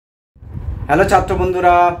Hello छात्र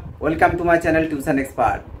बंधुरा welcome to my channel tuition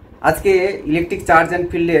expert. आज के electric charge and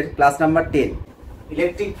fielder class number 10।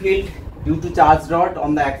 Electric field due to charge rod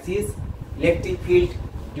on the axis, electric field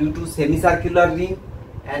due to semi circular ring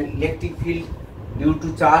and electric field due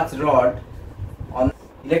to charge rod on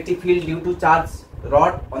electric field due to charge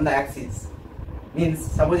rod on the axis. Means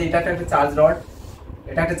suppose এটা একটা charge rod,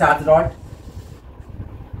 এটা একটা charge rod,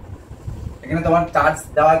 এখানে তোমার charge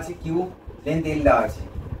দেওয়া আছে Q, length এল দেওয়া আছে,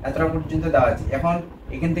 এতটা পর্যন্ত দেওয়া আছে। এখন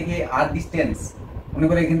এখান থেকে আর ডিস্টেন্স, মনে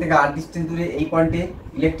করে এখান থেকে আর ডিস্টেন্স দূরে এই পয়েন্টে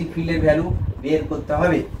ইলেকট্রিক ফিল্ডের ভ্যালু বের করতে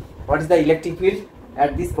হবে। What is the electric field at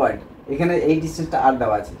this point? এখানে এই ডিস্টেন্সটা আর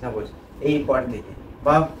দেওয়া আছে, সাপোজ এই পয়েন্ট থেকে,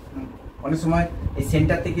 বা অনেক সময় এই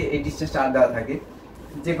সেন্টার থেকে এই ডিস্টেন্সটা আর দেওয়া থাকে,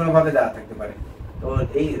 যে কোনোভাবে দেওয়া থাকতে পারে। তো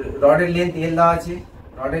এই রডের লেন্থ এল দেওয়া আছে,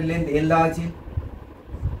 রডের লেন্থ এল দেওয়া আছে,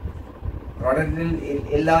 রডের লেন্থ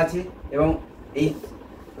এল দেওয়া আছে, এবং এই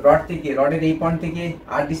রড থেকে, রডের এই পয়েন্ট থেকে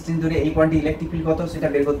আর ডিস্টেন্স ধরে এই পয়েন্টে ইলেকট্রিক ফিল্ড কত সেটা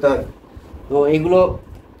বের করতে হবে। তো এইগুলো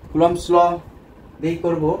কুলম্বস ল দিয়েই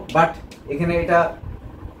করবো, বাট এখানে এটা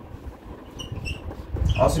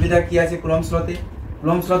অসুবিধা কি আছে কুলম্বস লতে?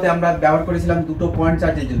 কুলম্বস লতে আমরা ব্যবহার করেছিলাম দুটো পয়েন্ট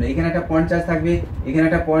চার্জের জন্য। এখানে একটা পয়েন্ট চার্জ থাকবে, এখানে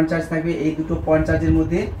একটা পয়েন্ট চার্জ থাকবে, এই দুটো পয়েন্ট চার্জের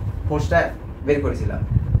মধ্যে ফোর্সটা বের করেছিলাম।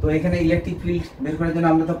 তো এখানে ইলেকট্রিক ফিল্ড বের করার জন্য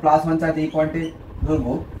আমরা তো +1 চার্জ এই পয়েন্টে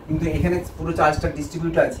ধরবো, কিন্তু এখানে পুরো চার্জটা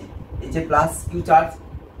ডিস্ট্রিবিউট আছে। এই যে প্লাস কিউ চার্জ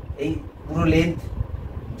এই পুরো লেন্থ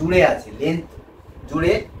জুড়ে আছে, লেন্থ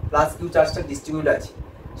জুড়ে প্লাস কিউ চার্জটা ডিস্ট্রিবিউট আছে।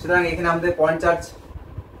 সুতরাং এখানে আমাদের পয়েন্ট চার্জ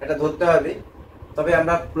এটা ধরতে হবে, তবে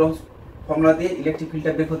আমরা কুলম্বস ফর্মুলা দিয়ে ইলেকট্রিক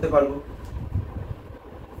ফিল্ডটা বের করতে পারবো।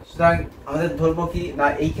 সুতরাং আমাদের ধরবো কি না,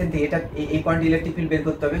 এইখান থেকে এটা এই পয়েন্ট ইলেকট্রিক ফিল্ড বের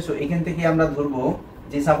করতে হবে। সো এখান থেকে আমরা ধরবো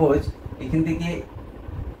যে সাপোজ এখান থেকে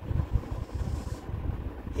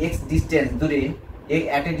এক্স ডিস্টেন্স দূরে,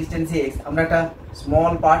 এট এ ডিস্টেন্সে এক্স, আমরা একটা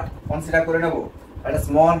স্মল পার্ট কনসিডার করে নেব, একটা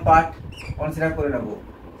স্মল পার্ট কনসিডার করে নেব।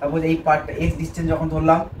 সাপোজ এই পার্টটা এক্স ডিস্টেন্স যখন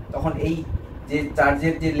ধরলাম, তখন এই যে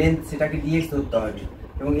চার্জের যে লেন্থ সেটাকে ডিএক্স ধরতে হবে,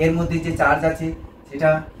 এবং এর মধ্যে যে চার্জ আছে সেটা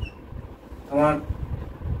তোমার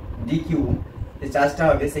ডিকিউ যে চার্জটা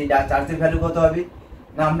হবে, সেই চার্জের ভ্যালু কত হবে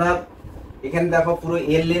না, আমরা এখানে দেখো পুরো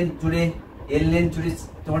এল লেন্থ জুড়ে, এল লেন্থ জুড়ে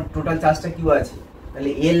তোমার টোটাল চার্জটা কিউ আছে।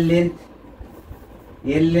 তাহলে এল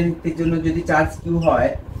লেন্থের জন্য যদি চার্জ কিউ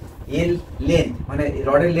হয়, এল লেন্থ মানে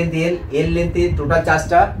রডের লেন্থ এল লেন্থে টোটাল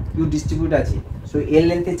চার্জটা কিউ ডিস্ট্রিবিউট আছে। সো এল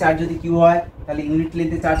লেন্থের চার্জ যদি কিউ হয়, তাহলে ইউনিট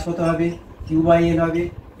লেন্থে চার্জ কত হবে, কিউ বাই এল হবে,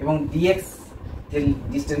 এবং ডিএক্স যে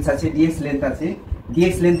ডিস্টেন্স আছে, ডিএক্স লেন্থ আছে,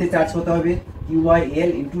 ডিএক্স লেন্থে চার্জ কত হবে, Q by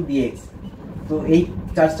L into dx. তো এই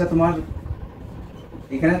চার্জটা তোমার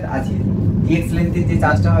এখানে আছে, ডিএক্স লেন্থের যে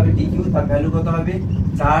চার্জটা হবে ডিকিউ, তার ভ্যালু কত হবে,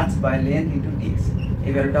 charge by length into dx,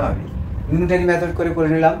 এই ভ্যালুটা হবে। ইউনিটারি মেথড করে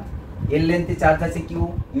নিলাম, এল লেন্থে চার্জ আছে Q,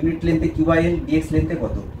 unit লেন্থে Q by L, dx লেন্থে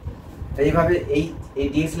কত। তো এইভাবে এই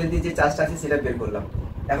ডিএক্স লেন্থে যে চার্জটা আছে সেটা বের করলাম।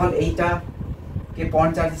 এখন এইটাকে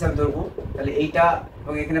পয়েন্ট চার্জ হিসাবে ধরবো, তাহলে এইটা,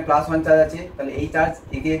 এবং এখানে +1 চার্জ আছে, তাহলে এই চার্জ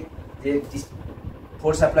একে যে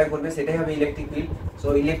ফোর্স অ্যাপ্লাই করবে সেটাই হবে electric field. So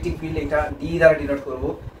electric field এটা ডি দ্বারা ডিনোট করবো,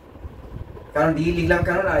 কারণ ডি লিখলাম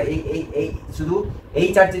কারণ এই শুধু এই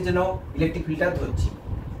চার্জের জন্য ইলেকট্রিক ফিল্ডটা ধরছি,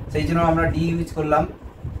 সেই জন্য আমরা ডি ইউজ করলাম।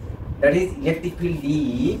 That is electric field D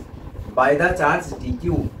by the charge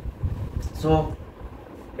DQ. So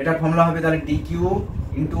এটার ফর্মুলা হবে তাহলে DQ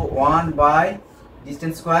into 1 by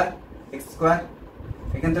distance square x square.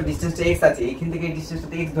 এখানে তো ডিস্টেন্সটা এক্স আছে, এইখান থেকে এই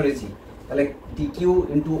ডিস্টেন্সটা এক্স ধরেছি, তাহলে DQ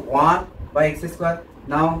into 1 by x square.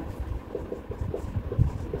 Now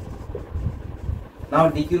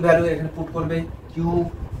ডিকিউর value এখানে পুট করবে, Q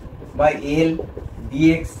by L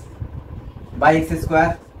dx by x square.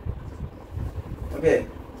 ওকে,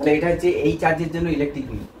 তাহলে এটা হচ্ছে এই চার্জের জন্য ইলেকট্রিক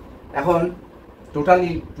ফিল্ড। এখন টোটাল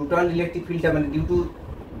ইলেকট্রিক ফিল্ডটা মানে ডিউ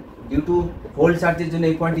টু হোল চার্জের জন্য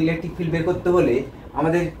এই পয়েন্ট ইলেকট্রিক ফিল্ড বের করতে হলে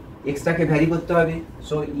আমাদের এক্সট্রাকে ভ্যারি করতে হবে।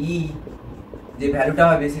 সো ই যে ভ্যালুটা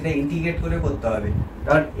হবে সেটা ইন্টিগ্রেট করে করতে হবে,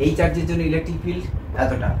 কারণ এই চার্জের জন্য ইলেকট্রিক ফিল্ড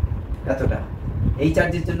এতটা, এই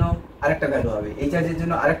চার্জের জন্য আরেকটা ভ্যালু হবে, এই চার্জের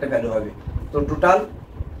জন্য আরেকটা ভ্যালু হবে। তো টোটাল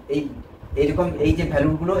এইরকম এই যে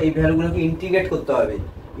ভ্যালুগুলো, এই ভ্যালুগুলোকে ইন্টিগ্রেট করতে হবে।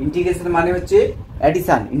 ইন্টিগ্রেশন মানে হচ্ছে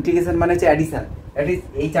অ্যাডিশন, ইন্টিগ্রেশন মানে হচ্ছে অ্যাডিশন। দ্যাট ইজ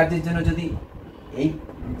এই চার্জের জন্য যদি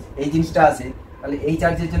এই জিনিসটা আসে, তাহলে এই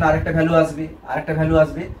চার্জের জন্য আরেকটা ভ্যালু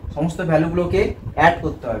আসবে, সমস্ত ভ্যালুগুলোকে অ্যাড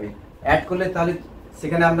করতে হবে। অ্যাড করলে তাহলে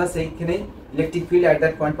সেখানে আমরা সেইখানে electric field at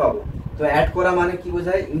that point পাবো। তো অ্যাড করা মানে কি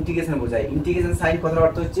বোঝায়, ইন্টিগ্রেশন বোঝায়। ইন্টিগ্রেশন সাইন কথার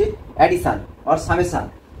অর্থ হচ্ছে addition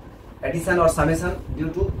or summation, due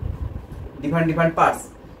to different parts.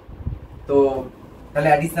 তো তাহলে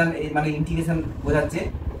অ্যাডিশন মানে ইন্টিগ্রেশন বোঝাচ্ছে।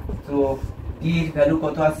 তো ডি এর ভ্যালু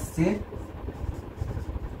কত আসছে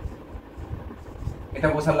এটা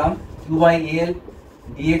বসালাম, Q by L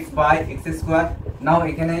dx by x square. নাও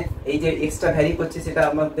এখানে এই যে এক্সটা ভ্যারি করছে সেটা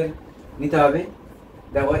আমাদের নিতে হবে।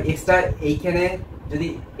 দেখো এক্সট্রা এইখানে যদি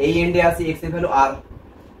এই এন্ডে আসি এক্স এর ভ্যালু আর,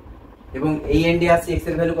 এবং এই এন্ডে আসি এক্স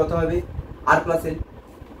এর ভ্যালু কত হবে আর প্লাস এল।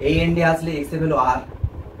 এই এন্ডে আসলে এক্স এর ভ্যালু আর,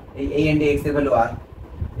 এই এন্ডে এক্স এর ভ্যালু আর,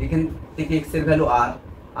 এখান থেকে এক্স এর ভ্যালু আর,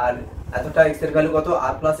 আর এতটা এক্স এর ভ্যালু কত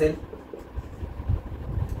আর প্লাস এল।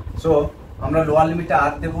 সো আমরা লোয়ার লিমিটে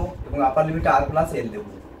আর দেব এবং আপার লিমিটে আর প্লাস এল দেব,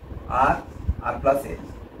 আর প্লাস এল।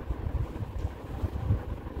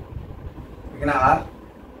 এখানে আর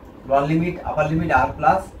লোয়ার লিমিট আপার লিমিট আর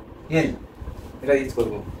প্লাস এল, এটা ইউজ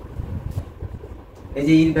করব। এই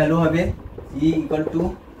যে এর ভ্যালু হবে ই ইকুয়াল টু,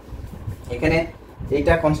 এখানে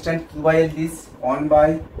এইটা constant Q by L this 1 by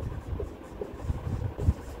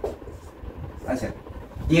আচ্ছা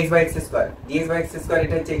dx by x square, dx by x square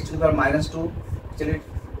এটা হচ্ছে x টু দি পাওয়ার -2 চলে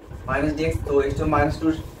মাইনাস dx, তো x টু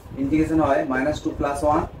 -2 ইন্টিগ্রেশন হয় -2 প্লাস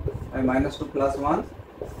 1 আর -2 প্লাস 1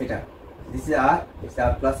 এটা this is R, this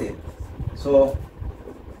R plus L. So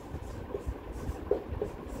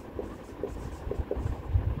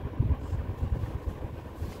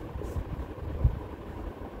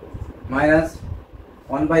minus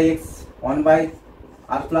 1 by x 1 by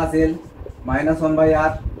R plus L minus 1 by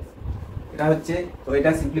আর, এটা হচ্ছে। তো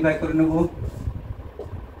এটা সিম্পলিফাই করে নেব।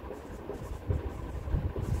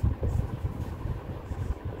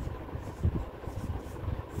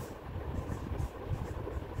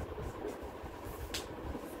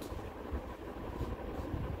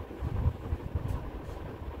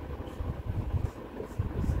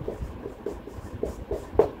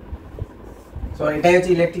 সো এটাই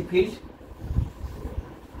হচ্ছে electric field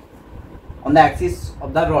on the Axis of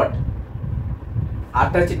the rod.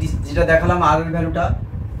 আরটা হচ্ছে যেটা দেখালাম আর এর ভ্যালুটা,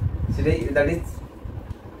 সেটাই দ্যাট ইজ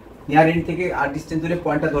নিয়ার এন্ড থেকে আর ডিসটেন্স ধরে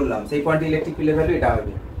পয়েন্টটা ধরলাম, সেই পয়েন্টে ইলেকট্রিক ফিল্ডের ভ্যালু এটা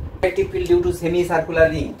হবে। Electric field due to semi circular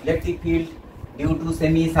ring, electric field due to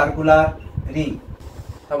semi circular ring.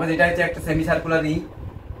 তারপর এটা হচ্ছে একটা semi circular ring,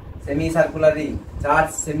 charge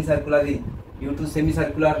semi circular ring, due to semi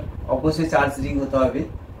circular অবশ্যই চার্জ রিং হতে হবে,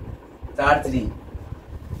 চার্জ রিং।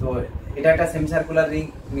 তো এটা একটা সেমি সার্কুলার রিং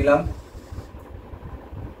নিলাম।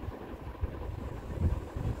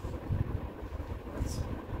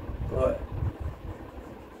 তো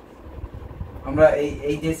আমরা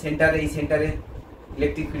এই যে সেন্টারে, এই সেন্টারে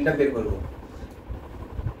ইলেকট্রিক ফিল্ডটা বের করব।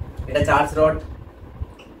 এটা চার্জ রড,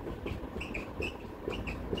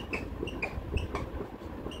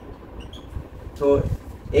 তো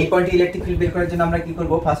এই পয়েন্টে ইলেকট্রিক ফিল্ড বের করার জন্য আমরা কি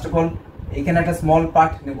করব, ফার্স্ট অফ অল এখানে একটা স্মল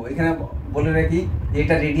পার্ট নেব। এখানে বলে রাখি যে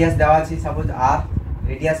এটা রেডিয়াস দেওয়া আছে, সাপোজ আর,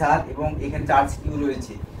 রেডিয়াস আর, এবং এখানে চার্জ কিউ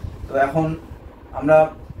রয়েছে। তো এখন আমরা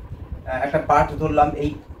একটা পার্ট ধরলাম,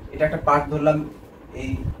 এটা একটা পার্ট ধরলাম, এই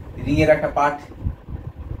রিং এর একটা পার্ট,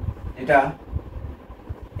 এটা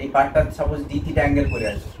এই পার্টটা সাপোজ ডি থিটা অ্যাঙ্গেল করে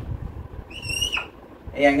আছে,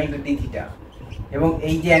 এই অ্যাঙ্গেলটা ডি থিটা, এবং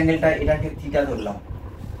এই যে অ্যাঙ্গেলটা এটাকে থিটা ধরলাম।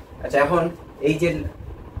 আচ্ছা এখন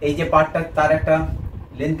এই যে পার্টটা তার একটা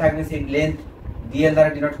লেন্থ থাকবে, সেই লেন্থ ডিএল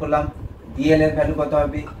দ্বারা ডিনোট করলাম। ডিএল এর ভ্যালু কত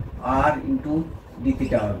হবে, আর ইন্টু ডি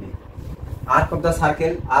থিটা হবে। আর্ক অফ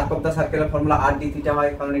দ্য সার্কেলের ফর্মুলা আর ডি থিটা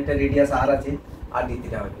হয়, কারণ এটা রেডিয়াস আর আছে, আর ডি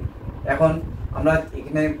থিটা হবে। এখন আমরা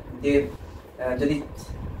এখানে যে যদি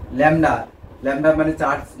ল্যামডা মানে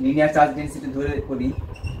চার্জ, লিনিয়ার চার্জ ডেনসিটি ধরে করি,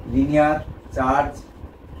 লিনিয়ার চার্জ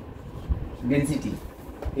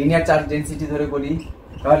ডেনসিটি ধরে করি,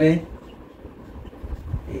 তাহলে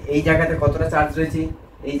এই জায়গাতে কতটা চার্জ রয়েছে,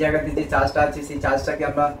 এই জায়গাতে যে চার্জটা আছে সেই চার্জটাকে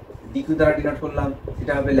আমরা ডিকিউ দ্বারা ডিনোট করলাম,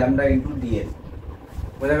 সেটা হবে ল্যামডা ইন্টু ডিএল।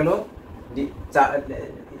 বোঝা গেল?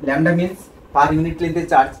 Lambda means per unit লেন্থের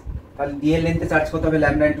charge, তাহলে ডিএল লেন্থে চার্জ কত হবে,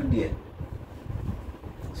 ল্যামডা ইন্টু ডিএল।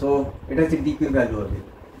 সো এটা হচ্ছে ডিকিউর ভ্যালু হবে।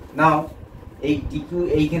 নাও এই ডিকিউ,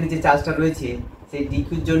 এইখানে যে চার্জটা রয়েছে সেই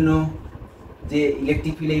ডিকিউর জন্য যে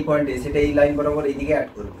ইলেকট্রিক ফিল্ড এই পয়েন্টে, সেটা এই লাইন বরাবর এইদিকে অ্যাড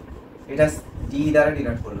করবে, এটা ডি দ্বারা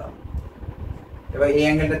ডিনোট করলাম। এবার এই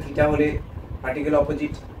অ্যাঙ্গেলটা থিটা হলে ভার্টিক্যাল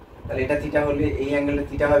অপোজিট, তাহলে এটা থিটা হলে এই অ্যাঙ্গেলটা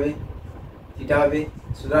থিটা হবে।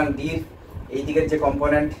 সুতরাং ডির এই দিকের যে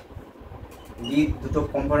কম্পোনেন্ট, ডি দুটো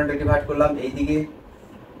কম্পোনেন্টে ডিভাইড করলাম, এইদিকে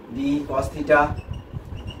ডি কস থিটা,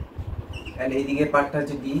 এন্ড এই দিকের পার্টটা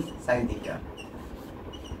হচ্ছে ডি সাইন থিটা,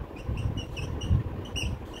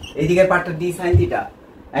 এই দিকের পার্টটা ডি সাইন থিটা।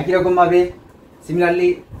 একই রকম ভাবে সিমিলারলি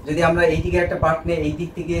যদি আমরা এই দিকে একটা পার্ট নেই, এই দিক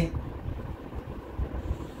থেকে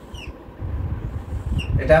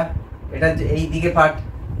এটা এই দিকে পার্ট,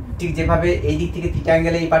 ঠিক যেভাবে এই দিক থেকে থিটা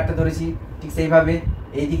অ্যাঙ্গেলে এই পার্টটা ধরেছি, ঠিক সেইভাবে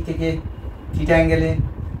এই দিক থেকে থিটা অ্যাঙ্গেলে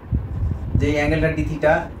যে অ্যাঙ্গেলটা ডি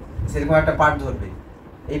থিটা, সেরকম একটা পার্ট ধরবে।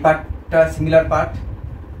 এই পার্টটা সিমিলার পার্ট,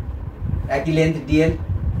 একই লেন্থ ডিএল,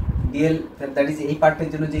 দ্যাট ইজ এই পার্টের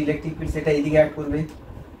জন্য যে ইলেকট্রিক ফিল্ড সেটা এইদিকে অ্যাড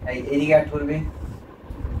করবে,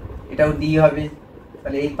 এটাও ডি হবে।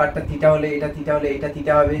 তাহলে এই পার্টটা থিটা হলে এটা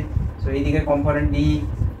থিটা হবে, সো এই দিকের কম্পোনেন্ট ডি,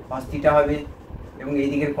 cos থিটা হবে এবং এই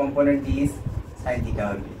দিকের কম্পোনেন্ট d sin থিটা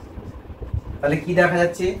হবে। তাহলে কি দেখা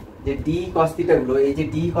যাচ্ছে যে d cos থিটা গুলো, এই যে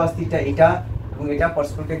d cos থিটা এটা এবং এটা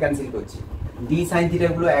পরস্পরকে ক্যান্সেল করছে, d sin থিটা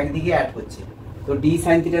গুলো একদিকে অ্যাড করছে। তো d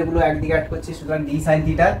sin থিটা গুলো একদিকে অ্যাড করছে, সুতরাং d sin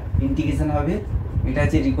থিটার ইন্টিগ্রেশন হবে, এটা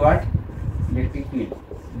হচ্ছে required electric field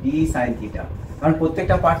d sin theta, কারণ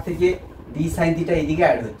প্রত্যেকটা পার্ট থেকে d sin থিটা এইদিকে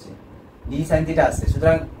অ্যাড হচ্ছে, d sin থিটা আসছে।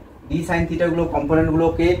 সুতরাং d sin থিটা গুলো কম্পোনেন্ট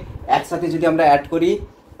গুলোকে একসাথে যদি আমরা অ্যাড করি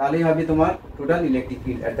তাহলেই হবে তোমার total electric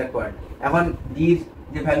field at that point. এখন d এর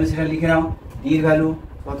যে ভ্যালু সেটা লিখে নাও, d এর ভ্যালু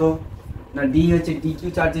কত না, d হচ্ছে dq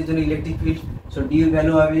চার্জের জন্য ইলেকট্রিক ফিল্ড, সো d এর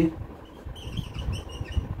ভ্যালু হবে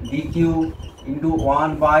dq into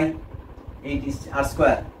 1/8 r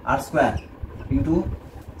square into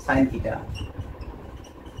sin theta.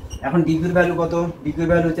 এখন dq এর ভ্যালু কত, dq এর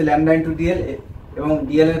ভ্যালু হচ্ছে ল্যামডা ইনটু dl এবং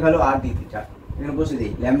dl এর ভ্যালু r d থিটা, এখানে বসিয়ে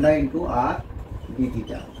দেই lambda into r d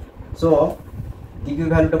theta. So dq এর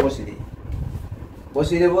ভ্যালুটা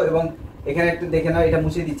বসিয়ে দেবো এবং এখানে একটু দেখে নাও, এটা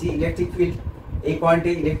মুছে দিচ্ছি। ইলেকট্রিক ফিল্ড এই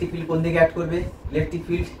পয়েন্টে ইলেকট্রিক ফিল্ড কোন দিকে অ্যাড করবে, ইলেকট্রিক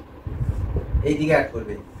ফিল্ড এই দিকে অ্যাড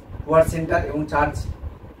করবে টুয়ার্ড সেন্টার এবং চার্জ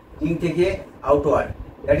রিং থেকে আউটওয়ার্ড,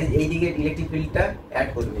 দ্যাট ইজ এই দিকে ইলেকট্রিক ফিল্ডটা অ্যাড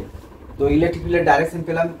করবে। তো ইলেকট্রিক ফিল্ডের ডাইরেকশন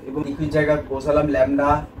পেলাম এবং dq এর জায়গায় বসালাম lambda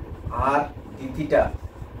r d theta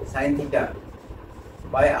sin theta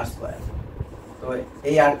by r square. তো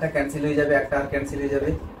এই rটা ক্যান্সেল হয়ে যাবে, একটা r ক্যান্সেল হয়ে যাবে,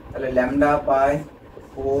 তাহলে lambda by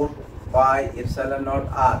 4 by epsilon not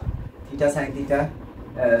r theta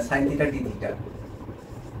sin theta d theta.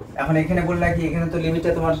 এখন এখানে বললা কি, এখানে তো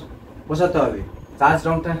লিমিটটা তোমার বসাতে হবে।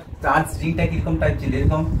 চার্জ রিংটা কিরকম টাইপ ছিল,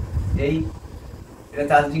 এরকম এই এটা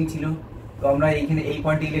চার্জ রিং ছিল। তো আমরা এইখানে এই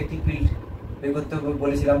পয়েন্টে ইলেকট্রিক ফিল্ড বের করতে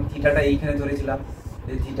বলেছিলাম, থিটাটা এইখানে ধরেছিলাম,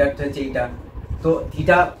 যে থিটাটা হচ্ছে এইটা। তো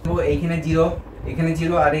থিটা তো এইখানে 0, এখানে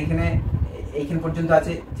 0 আর এইখানে পর্যন্ত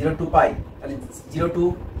আছে 0 টু পাই, তাহলে 0 টু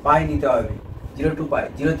পাই নিতে হবে, 0 টু পাই,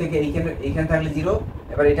 0 থেকে এইখানে থাকলে 0,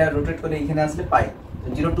 এবার এটা রোটেট করে এইখানে আসলে পাই, তো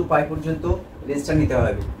 0 টু পাই পর্যন্ত রেঞ্জটা নিতে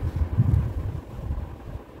হবে।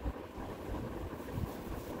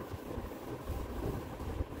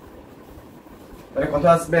 তাহলে কত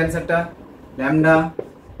আসবে অ্যান্সারটা, lambda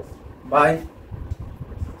by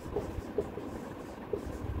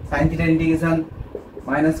sin theta integration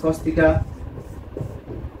minus cos theta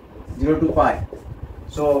 0 to pi,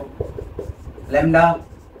 so lambda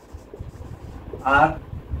r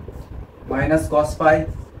minus cos pi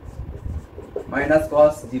minus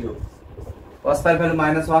cos 0, cos pi value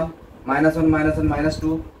minus 1 minus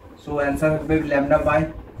 2, so answer will be lambda by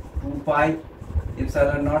 2 pi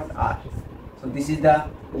epsilon naught r. So this is the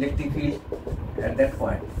electric field at that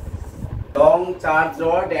point. Long charge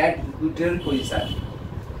rod at equatorial position.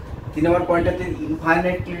 3 number পয়েন্টটাতে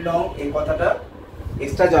infinitely long, এই কথাটা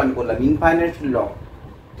extra join করলাম, infinitely long.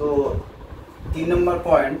 তো 3 নম্বর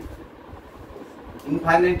point,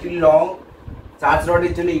 infinitely long charge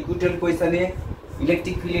রডের জন্য equatorial পজিশনে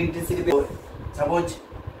electric field intensity, suppose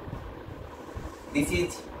this is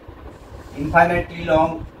infinitely long,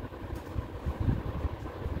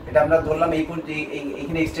 এটা আমরা ধরলাম এই পর্যন্ত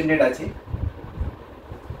এইখানে এক্সটেন্ডেড আছে,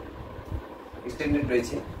 এক্সটেন্ডেড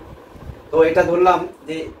রয়েছে। তো এটা ধরলাম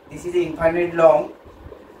যে this is infinite long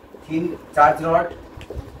thin charge rod,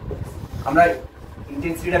 আমরা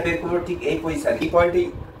ইন্টেন্সিটিটা বের করবো ঠিক এই পজিশন, এই পয়েন্টে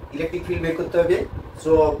ইলেকট্রিক ফিল্ড বের করতে হবে।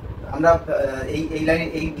 সো আমরা এই লাইন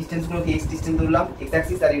এই ডিস্টেন্সগুলোকে এক্স ডিস্টেন্স ধরলাম, এক্স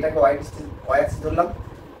অ্যাক্সিস, আর এটাকে ওয়াই অ্যাক্সিস ধরলাম।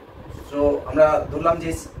 সো আমরা ধরলাম যে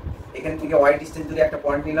এখান থেকে ওয়াই ডিস্টেন্স ধরে একটা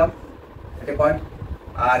পয়েন্ট নিলাম, একটা পয়েন্ট,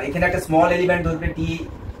 আর এখানে একটা স্মল এলিমেন্ট ধরবে টি,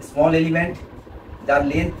 স্মল এলিমেন্ট যার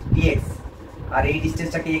লেন্থ dx, আর এই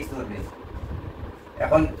ডিস্টেন্সটাকে x ধরবে।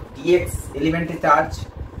 এখন dx এলিমেন্টের চার্জ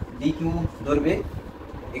dq ধরবে,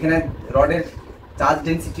 এখানে রডের charge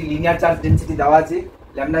density, linear charge density দেওয়া আছে,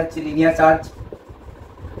 ল্যামডা হচ্ছে linear charge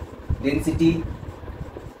density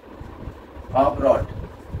of rod,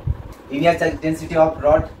 linear charge density of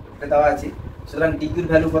rod এটা দেওয়া আছে। সুতরাং dq এর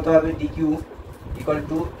ভ্যালু কত হবে, dq equal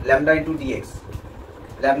to lambda into dx,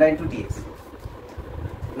 lambda into dx।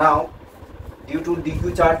 Now due to dq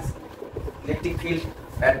charge electric field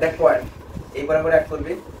at that point এই বরাবর act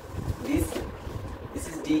করবে, this is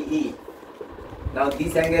DE, now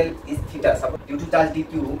this angle is theta, suppose due to charge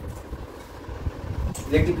dq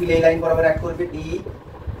electric field এই line বরাবর act করবে DE,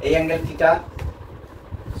 এই angle theta.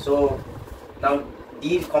 So now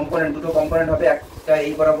D component, দুটো component হবে, একটা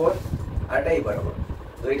এই বরাবর আর একটা এই বরাবর,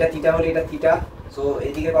 তো এটা থিটা হলে এটা থিটা, সো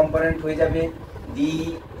এইদিকে কম্পোনেন্ট হয়ে যাবে ডি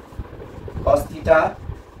cos থিটা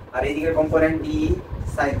আর এইদিকের component D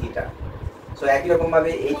sin theta. So একই রকম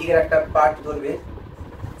ভাবে এই দিকের একটা পার্ট ধরবে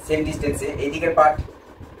সেম ডিসটেন্সে, এই দিকের পার্ট,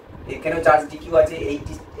 এখানেও চার্জ dq আছে,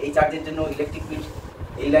 এই চার্জের জন্য ইলেকট্রিক ফিল্ড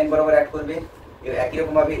এই লাইন বরাবর অ্যাড করবে। একই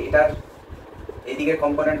রকম ভাবে এটার এইদিকের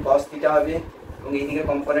কম্পোনেন্ট cos থিটা হবে এবং এইদিকের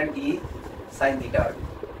কম্পোনেন্ট d sin থিটা হবে।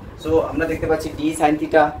 সো আমরা দেখতে পাচ্ছি d sin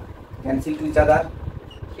theta cancel two each other,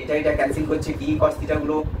 এটা ক্যান্সেল করছে, d cos থিটা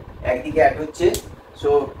গুলো একদিকে অ্যাড হচ্ছে। So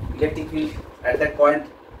electric field at that point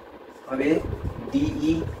হবে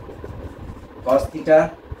dE cos theta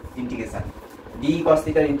integration, dE cos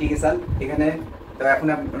থিটার ইন্টিগ্রেশন। এখানে তো এখন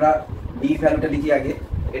আমরা d ভ্যালুটা লিখি আগে।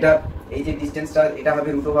 এটা এই যে ডিসটেন্সটা এটা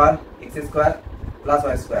হবে √x² plus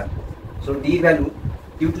y²। So d value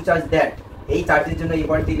due to charge that, এই চার্জের জন্য এই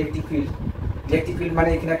পয়েন্টে ইলেকট্রিক ফিল্ড মানে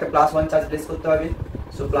এখানে একটা +1 চার্জ প্লেস করতে হবে।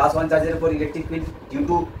 সো +1 চার্জের উপর electric field due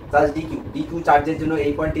to charge dq চার্জের জন্য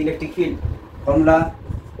এই পয়েন্টে electric field formula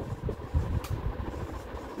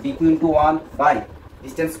dq × 1 by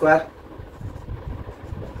distance square.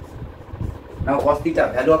 Now cos theta,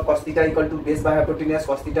 value of cos theta equal to base by hypotenuse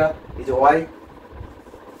cos theta is y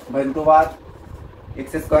by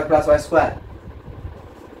 √x² plus y².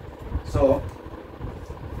 So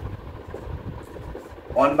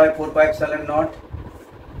 1 by 4 pi epsilon naught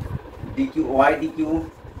dq y dq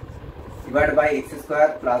divided by x²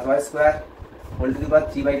 plus y² whole to the power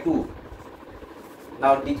 3/2.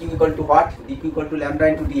 Now dq equal to what? dq equal to lambda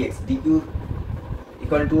into dx. dq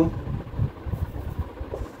equal to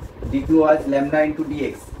dq was lambda into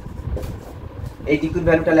dx. এই dq এর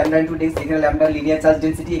ভ্যালুটা lambda into dx, এখানে lambda linear charge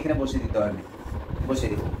density, এখানে বসিয়ে দিতে হবে, বসিয়ে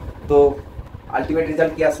দেব। তো আলটিমেট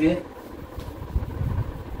রেজাল্ট কি আসবে?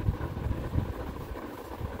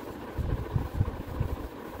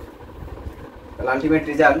 তাহলে আলটিমেট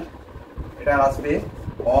রেজাল্ট এটা আসবে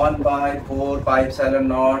 1 by 4 pi epsilon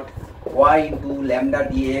naught y into lambda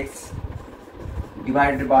dx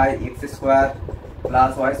divided by x²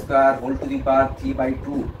 plus y² whole to the power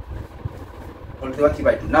 3/2.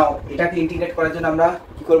 নাও এটাকে ইন্টিগ্রেট করার জন্য আমরা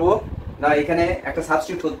কি করব না, এখানে একটা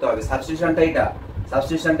সাবস্টিটিউট করতে হবে।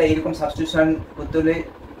 সাবস্টিটিউশনটা এরকম সাবস্টিটিউশন করতে হলে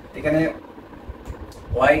এখানে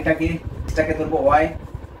এটাকে ধরবো y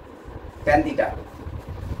tan theta.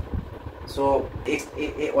 So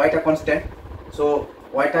yটা constant, so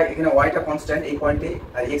yটা constant এই পয়েন্টে,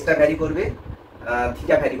 আর xটা ভ্যারি করবে,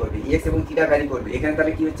 থিটা ভ্যারি করবে, x এবং থিটা ভ্যারি করবে। এখানে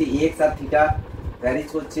তাহলে কি হচ্ছে, x আর থিটা ভ্যারিজ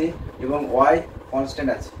করছে এবং y কনস্ট্যান্ট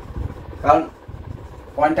আছে, কারণ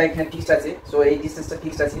পয়েন্টটা এখানে ফিক্সড আছে। সো এই ডিসটেন্সটা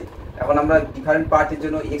ফিক্সড আছে। এখন আমরা ডিফারেন্ট পার্টের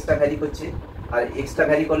জন্য এক্সটা ভ্যারি করছে, আর এক্সটা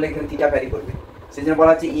ভ্যারি করলে এখানে থিটা ভ্যারি করবে। সেই জন্য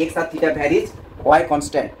বলা হচ্ছে এক্স আর theta varies, Y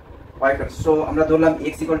constant. So আমরা ধরলাম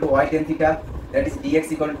x equal to y tan theta, that is dx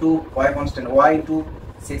equal to y constant y into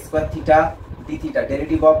sec² theta d theta.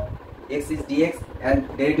 Derivative of x is dx and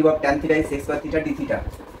derivative of tan theta is sec² theta d theta.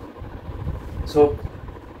 So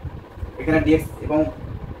এখানে dx এবং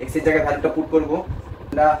x এর জায়গায় ভ্যালুটা put করবো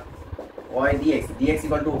আমরা y dx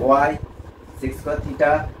equal to y sec²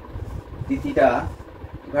 theta d theta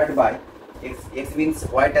divided by x means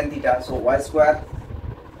y tan theta, so y square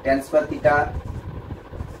tan square theta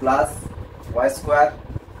plus y square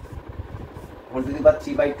whole to the power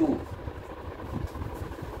 3/2.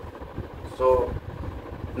 so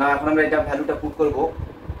না এখন আমরা এটা ভ্যালুটা put করব,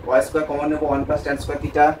 y square common নেব 1 plus tan square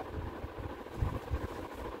theta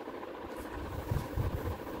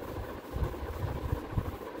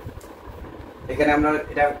এখানে আমরা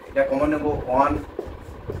এটা কমন নেব 1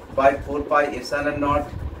 by 4 pi epsilon naught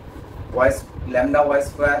y lambda y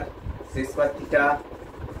square sec² theta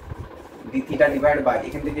d theta divided by,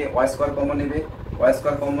 এখান থেকে y square কমন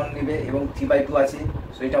নেবে এবং 3/2 আছে।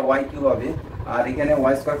 সো এটা y কিউব হবে, আর এখানে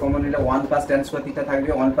y square কমন নিলে 1 plus tan square theta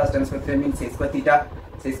থাকবে, 1 plus tan square theta means sec²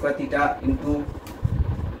 theta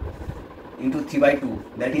into 3/2,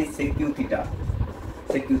 that is sec q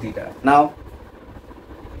theta. Now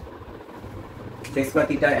sec²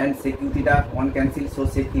 theta and sec q theta one cancel, so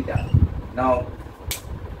sec theta. Now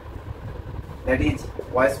that is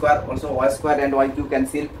y square, also y square and y cube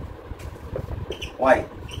cancel y,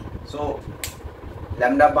 so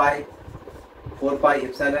lambda by 4 pi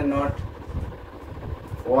epsilon naught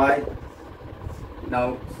y now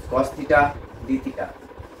cos theta d theta.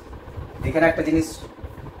 এখানে একটা জিনিস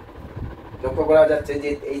লক্ষ্য করা যাচ্ছে যে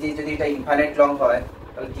এই যে যদি এটা ইনফাইনাইট লং হয়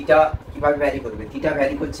তাহলে থিটা কিভাবে ভ্যারি করবে। থিটা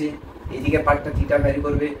ভ্যারি করছে, এইদিকে পার্টটা থিটা ভ্যারি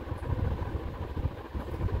করবে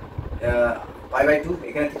π/2,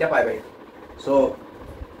 এখানে থিটা π/2। সো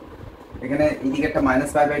এখানে এইদিকে একটা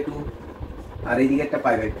 -π/2 আর এইদিকে একটা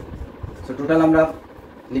π/2। সো টোটাল আমরা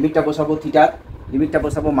লিমিটটা বসাবো, থিটার লিমিটটা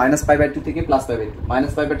বসাবো -π/2 থেকে +π/2,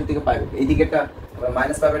 -π/2 থেকে π/2। এইদিকে একটা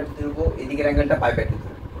 -π/2 ধরবো, এইদিকের অ্যাঙ্গেলটা π/2 ধরবো,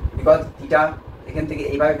 বিকজ থিটা এখান থেকে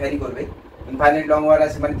এইভাবে ভ্যারি করবে। ইনফাইনাইট লং ওয়ার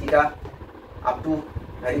আছে মানে থিটা আপ টু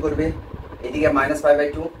ভ্যারি করবে। এইদিকে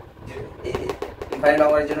 -π/2, ইনফাইনাইট লং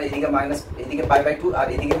ওয়ারের জন্য এইদিকে π/2 আর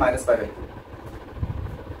এইদিকে -π/2।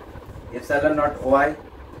 epsilon naught y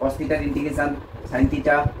cos theta integration sin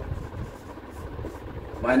theta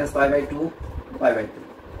minus pi by 2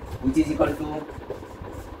 which is equal to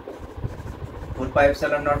 4 pi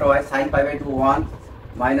epsilon naught y sin pi by 2 1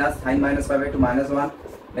 minus sin minus pi by 2 minus 1,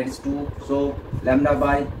 that is 2. So lambda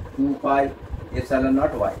by 2 pi epsilon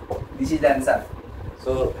naught y. This is the answer.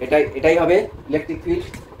 So এটাই হবে electric field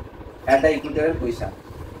at the equatorial position.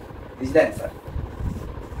 This is the answer.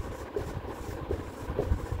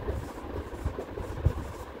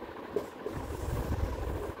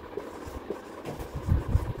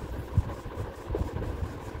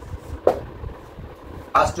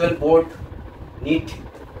 Class 12 board, NEET,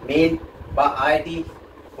 main বা IIT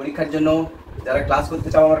পরীক্ষার জন্য যারা class করতে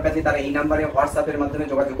চাও আমার কাছে, তারা এই নাম্বারে হোয়াটসঅ্যাপের মাধ্যমে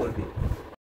যোগাযোগ করবে।